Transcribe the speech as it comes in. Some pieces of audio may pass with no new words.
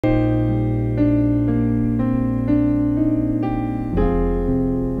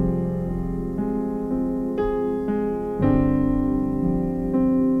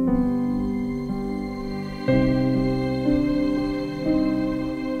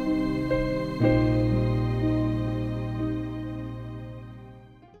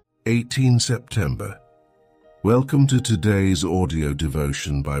18 September. Welcome to today's audio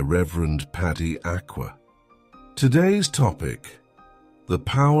devotion by Reverend Paddy Aqua. Today's topic: the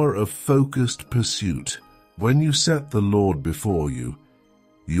power of focused pursuit. When you set the Lord before you,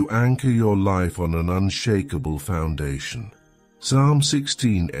 you anchor your life on an unshakable foundation. Psalm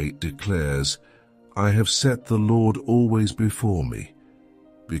 16:8 declares, "I have set the Lord always before me.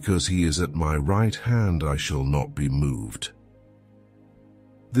 Because he is at my right hand, I shall not be moved."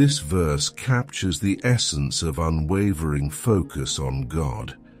 This verse captures the essence of unwavering focus on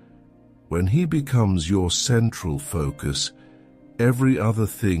God. When he becomes your central focus, every other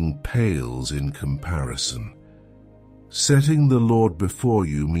thing pales in comparison. Setting the Lord before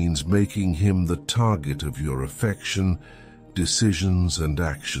you means making him the target of your affection, decisions, and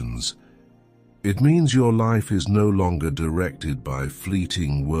actions. It means your life is no longer directed by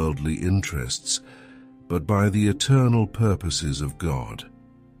fleeting worldly interests, but by the eternal purposes of God.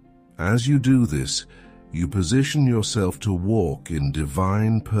 As you do this, you position yourself to walk in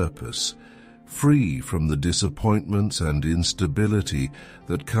divine purpose, free from the disappointments and instability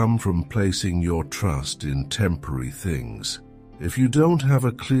that come from placing your trust in temporary things. If you don't have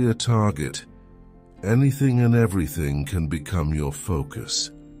a clear target, anything and everything can become your focus.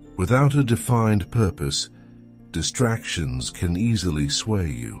 Without a defined purpose, distractions can easily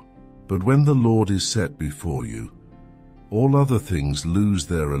sway you. But when the Lord is set before you, all other things lose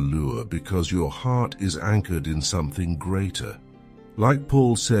their allure because your heart is anchored in something greater. Like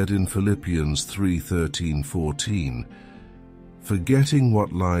Paul said in Philippians 3:13-14, "Forgetting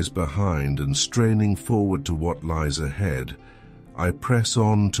what lies behind and straining forward to what lies ahead, I press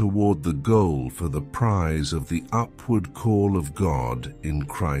on toward the goal for the prize of the upward call of God in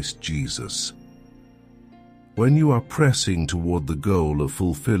Christ Jesus." When you are pressing toward the goal of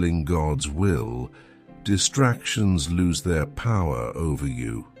fulfilling God's will, distractions lose their power over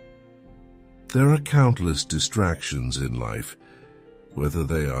you. There are countless distractions in life, whether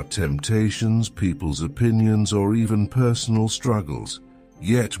they are temptations, people's opinions, or even personal struggles.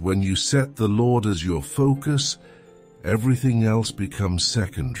 Yet when you set the Lord as your focus, everything else becomes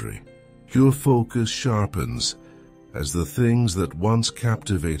secondary. Your focus sharpens as the things that once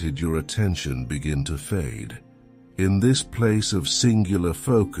captivated your attention begin to fade. In this place of singular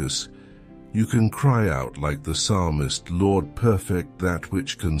focus, you can cry out like the psalmist, "Lord, perfect that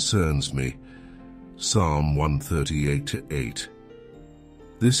which concerns me." Psalm 138:8.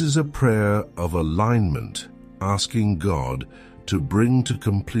 This is a prayer of alignment, asking God to bring to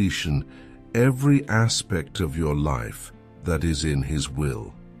completion every aspect of your life that is in his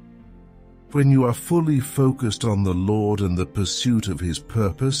will. When you are fully focused on the Lord and the pursuit of his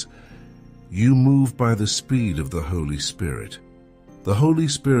purpose, you move by the speed of the Holy Spirit. The Holy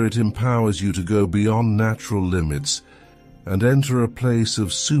Spirit empowers you to go beyond natural limits and enter a place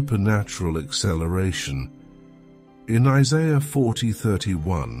of supernatural acceleration. In Isaiah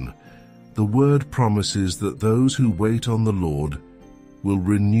 40:31, the word promises that those who wait on the Lord will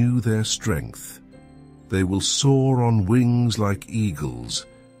renew their strength. They will soar on wings like eagles.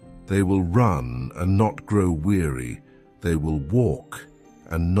 They will run and not grow weary. They will walk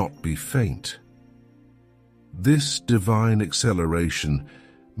and not be faint. This divine acceleration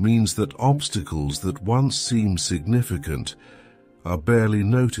means that obstacles that once seemed significant are barely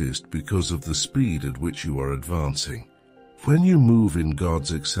noticed because of the speed at which you are advancing. When you move in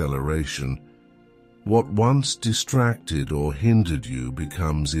God's acceleration, what once distracted or hindered you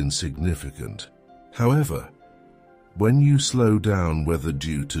becomes insignificant. However, when you slow down, whether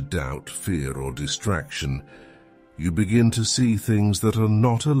due to doubt, fear, or distraction, you begin to see things that are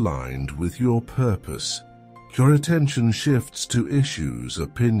not aligned with your purpose. Your attention shifts to issues,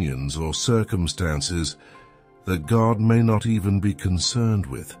 opinions, or circumstances that God may not even be concerned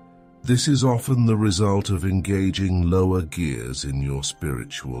with. This is often the result of engaging lower gears in your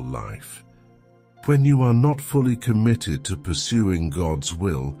spiritual life. When you are not fully committed to pursuing God's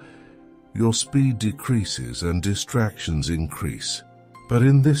will, your speed decreases and distractions increase. But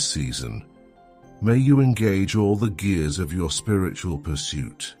in this season, may you engage all the gears of your spiritual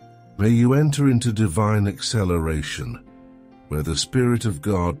pursuit. May you enter into divine acceleration, where the Spirit of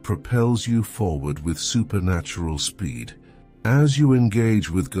God propels you forward with supernatural speed. As you engage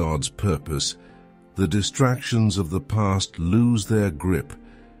with God's purpose, the distractions of the past lose their grip,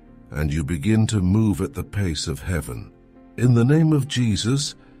 and you begin to move at the pace of heaven. In the name of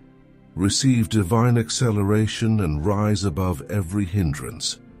Jesus, receive divine acceleration and rise above every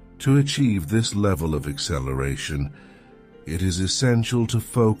hindrance. To achieve this level of acceleration, it is essential to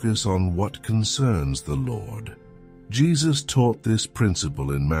focus on what concerns the Lord. Jesus taught this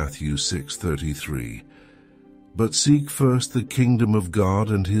principle in Matthew 6:33. But seek first the kingdom of God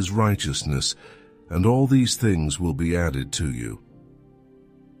and his righteousness, and all these things will be added to you.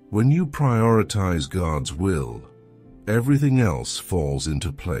 When you prioritize God's will, everything else falls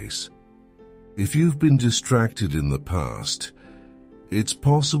into place. If you've been distracted in the past, it's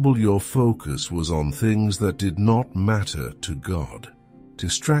possible your focus was on things that did not matter to God.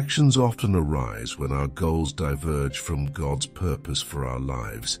 Distractions often arise when our goals diverge from God's purpose for our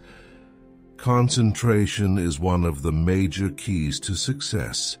lives. Concentration is one of the major keys to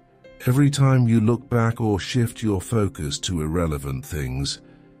success. Every time you look back or shift your focus to irrelevant things,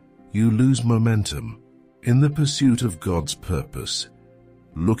 you lose momentum. In the pursuit of God's purpose,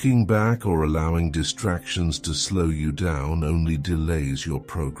 looking back or allowing distractions to slow you down only delays your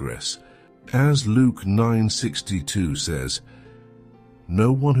progress. As Luke 9:62 says,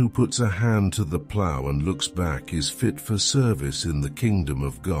 "No one who puts a hand to the plow and looks back is fit for service in the kingdom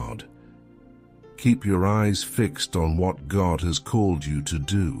of God." Keep your eyes fixed on what God has called you to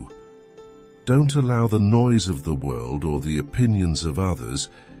do. Don't allow the noise of the world or the opinions of others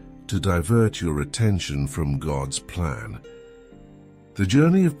to divert your attention from God's plan. The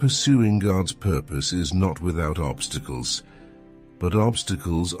journey of pursuing God's purpose is not without obstacles, but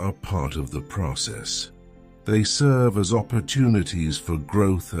obstacles are part of the process. They serve as opportunities for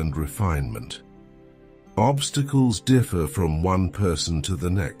growth and refinement. Obstacles differ from one person to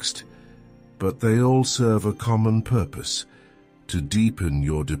the next, but they all serve a common purpose: to deepen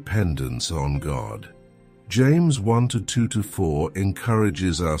your dependence on God. James 1:2-4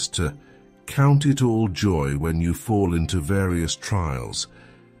 encourages us to count it all joy when you fall into various trials,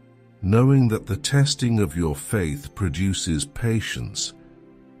 knowing that the testing of your faith produces patience.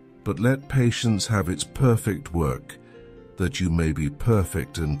 But let patience have its perfect work, that you may be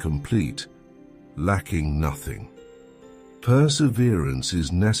perfect and complete, lacking nothing. Perseverance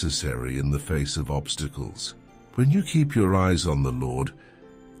is necessary in the face of obstacles. When you keep your eyes on the Lord,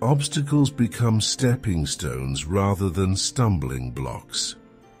 obstacles become stepping stones rather than stumbling blocks.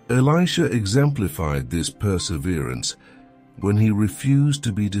 Elisha exemplified this perseverance when he refused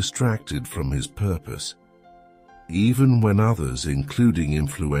to be distracted from his purpose. Even when others, including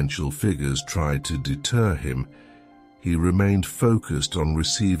influential figures, tried to deter him, he remained focused on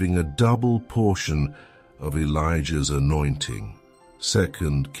receiving a double portion of Elijah's anointing.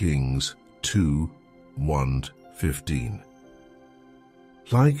 2 Kings 2:1-15.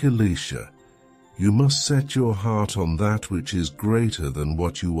 Like Elisha, you must set your heart on that which is greater than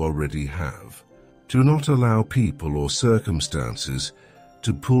what you already have. Do not allow people or circumstances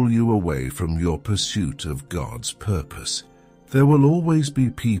to pull you away from your pursuit of God's purpose. There will always be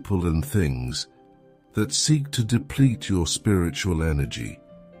people and things that seek to deplete your spiritual energy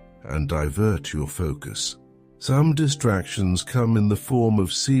and divert your focus. Some distractions come in the form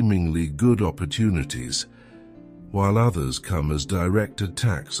of seemingly good opportunities, while others come as direct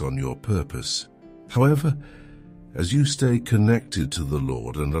attacks on your purpose. However, as you stay connected to the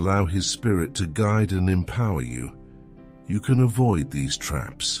Lord and allow His Spirit to guide and empower you, you can avoid these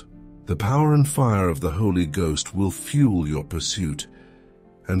traps. The power and fire of the Holy Ghost will fuel your pursuit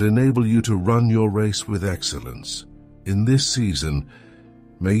and enable you to run your race with excellence. In this season,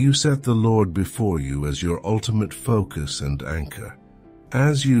 may you set the Lord before you as your ultimate focus and anchor.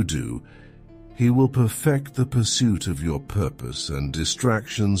 As you do, He will perfect the pursuit of your purpose, and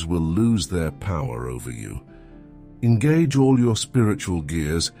distractions will lose their power over you. Engage all your spiritual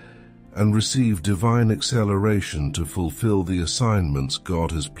gears and receive divine acceleration to fulfill the assignments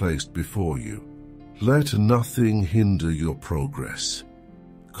God has placed before you. Let nothing hinder your progress.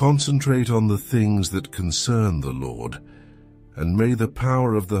 Concentrate on the things that concern the Lord, and may the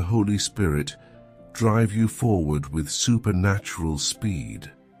power of the Holy Spirit drive you forward with supernatural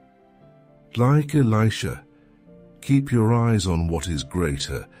speed. Like Elisha, keep your eyes on what is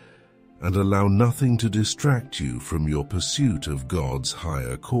greater, and allow nothing to distract you from your pursuit of God's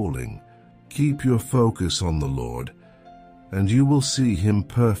higher calling. Keep your focus on the Lord, and you will see Him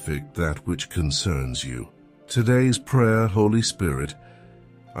perfect that which concerns you. Today's prayer: Holy Spirit,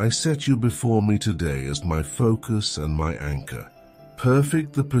 I set you before me today as my focus and my anchor.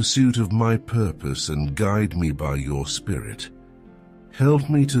 Perfect the pursuit of my purpose and guide me by your Spirit. Help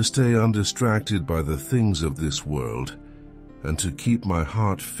me to stay undistracted by the things of this world and to keep my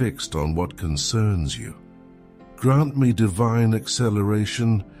heart fixed on what concerns you. Grant me divine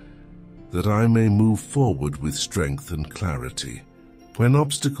acceleration that I may move forward with strength and clarity. When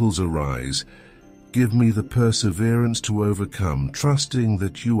obstacles arise, give me the perseverance to overcome, trusting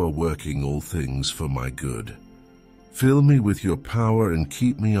that you are working all things for my good. Fill me with your power and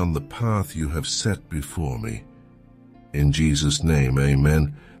keep me on the path you have set before me. In Jesus' name,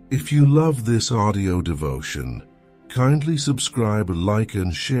 amen. If you love this audio devotion, kindly subscribe, like,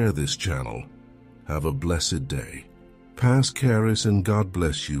 and share this channel. Have a blessed day. Pass Charis, and God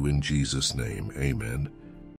bless you in Jesus' name. Amen.